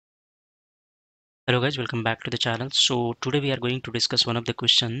Hello guys, welcome back to the channel. So today we are going to discuss one of the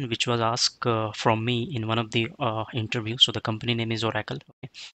question which was asked from me in one of the interviews. So the company name is Oracle.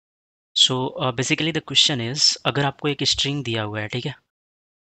 Okay. So basically the question is अगर आपको एक string दिया हुआ है, ठीक है,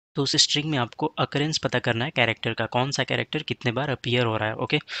 तो उस string में आपको occurrence पता करना है कैरेक्टर का, कौन सा कैरेक्टर कितने बार अपीयर हो रहा है.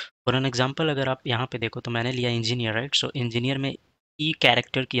 ओके, फॉर एन एग्जांपल अगर आप यहाँ पे देखो तो मैंने लिया इंजीनियर, राइट. सो इंजीनियर में ई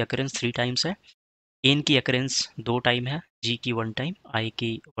कैरेक्टर की occurrence 3 टाइम्स है, एन की अकरेंस 2 टाइम है, जी की 1 टाइम, आई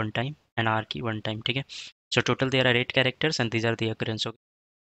की 1 टाइम एंड आर की 1 टाइम. ठीक है. So total there are 8 characters and these are the occurrence. Okay.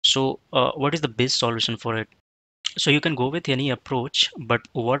 So what is the best solution for it? So you can go with any approach, but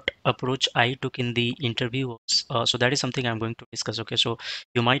what approach I took in the interview was so that is something I'm going to discuss. Okay, so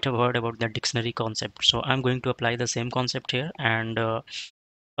you might have heard about the dictionary concept, so I'm going to apply the same concept here, and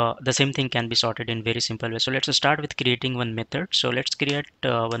the same thing can be sorted in very simple way. So let's start with creating one method. So let's create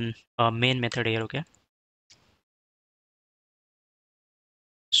one main method here. Okay,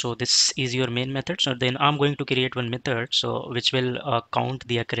 so this is your main method. So then I'm going to create one method so which will count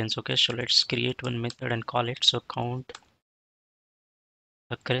the occurrence. Okay, so let's create one method and call it so count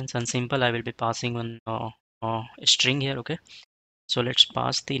occurrence, and simple I will be passing one string here. Okay, so let's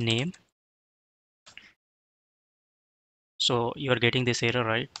pass the name. So you are getting this error,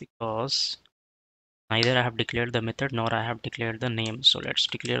 right, because neither I have declared the method nor I have declared the name. So let's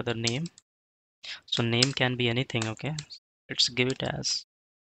declare the name. So name can be anything. Okay, let's give it as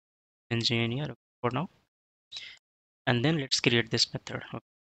engineer for now, and then let's create this method. Okay.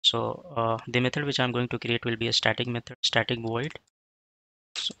 So the method which I'm going to create will be a static method, static void.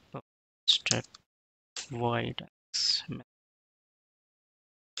 So static void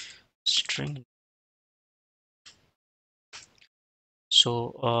string.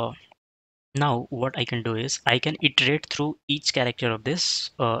 So now what I can do is I can iterate through each character of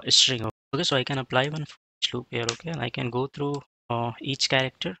this string. Okay, so I can apply one for each loop here. Okay, and I can go through each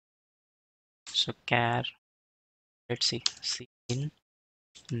character. So char, let's see, in.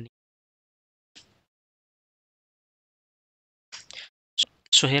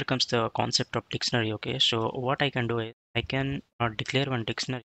 So here comes the concept of dictionary. Okay, so what I can do is I can declare one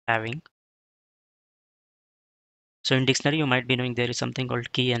dictionary having. So in dictionary you might be knowing there is something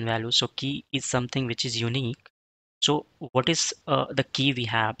called key and value. So key is something which is unique. So what is the key we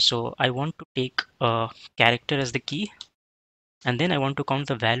have? So I want to take a character as the key, and then I want to count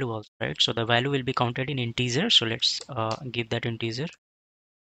the value also, right? So the value will be counted in integer. So let's give that integer.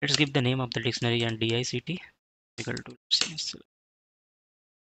 Let's give the name of the dictionary and dict equal to CS.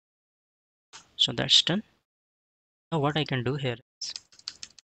 So that's done. Now what I can do here is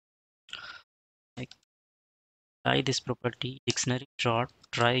I try this property dictionary dot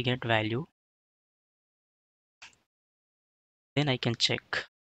try get value. Then I can check.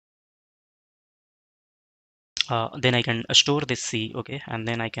 Then I can store this C, okay, and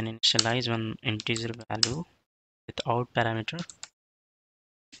then I can initialize one integer value without parameter.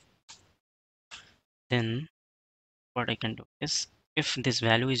 Then what I can do is if this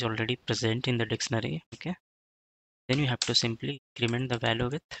value is already present in the dictionary, okay, then you have to simply increment the value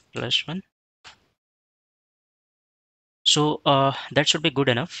with +1. So that should be good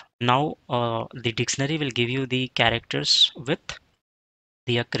enough. Now the dictionary will give you the characters with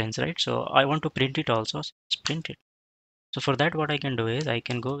the occurrence, right? So I want to print it also, so let's print it. So for that what I can do is I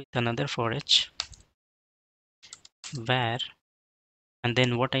can go with another for each where, and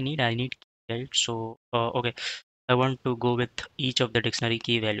then what I need key, right? So okay, I want to go with each of the dictionary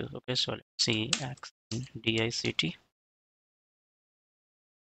key values. Okay, so let's see x dict.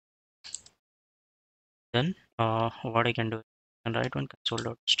 Then what I can do, and write one console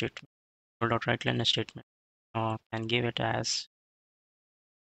dot statement, console dot write line statement. Can give it as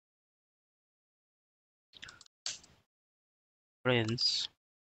prince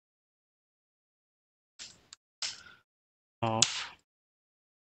of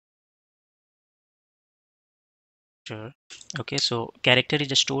sure. Okay, so character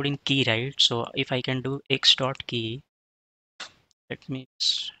is stored in key, right? So if I can do x dot key, let me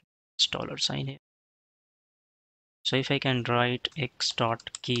dollar sign here. So if I can write x dot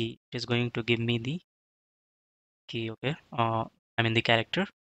key, it is going to give me the key. Okay, I mean the character.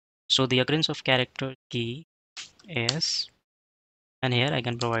 So the occurrence of character key is, and here I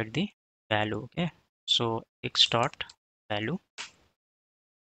can provide the value. Okay, so x dot value.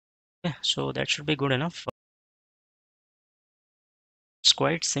 Okay, so that should be good enough. It's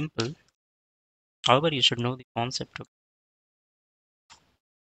quite simple. However, you should know the concept. Okay?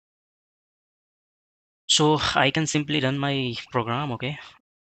 So I can simply run my program. Okay,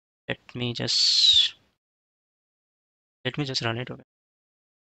 let me just run it. Okay.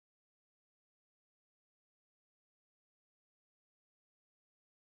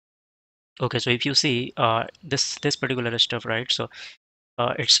 Okay, so if you see this particular stuff, right? So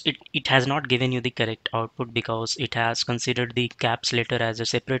it has not given you the correct output because it has considered the caps letter as a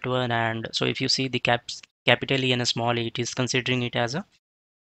separate one, and so if you see the caps capital E and a small e, it is considering it as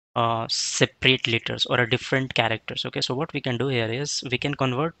a separate letters or a different characters. Okay, so what we can do here is we can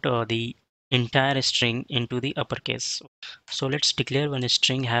convert the entire string into the uppercase. So let's declare one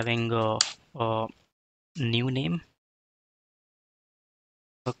string having a new name.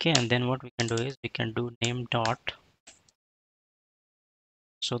 Okay, and then what we can do is we can do name dot,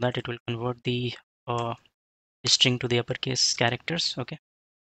 so that it will convert the uh, string to the uppercase characters. Okay,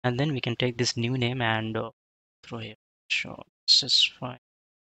 and then we can take this new name and throw here. Sure, this is fine.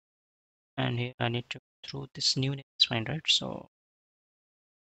 And here I need to throw this new name is fine, right? So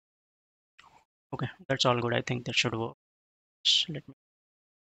okay, that's all good. I think that should work. Let me.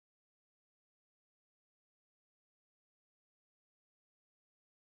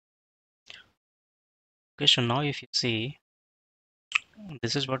 Okay, so now if you see,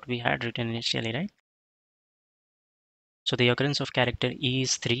 this is what we had written initially, right? So the occurrence of character E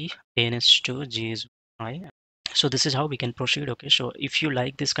is 3, N is 2, G is I. So this is how we can proceed. Okay, so if you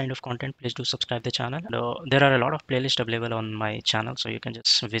like this kind of content, please do subscribe the channel. And, there are a lot of playlists available on my channel, so you can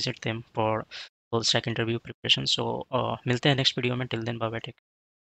just visit them for full stack interview preparation. So मिलते हैं next video में. Till then, bye bye.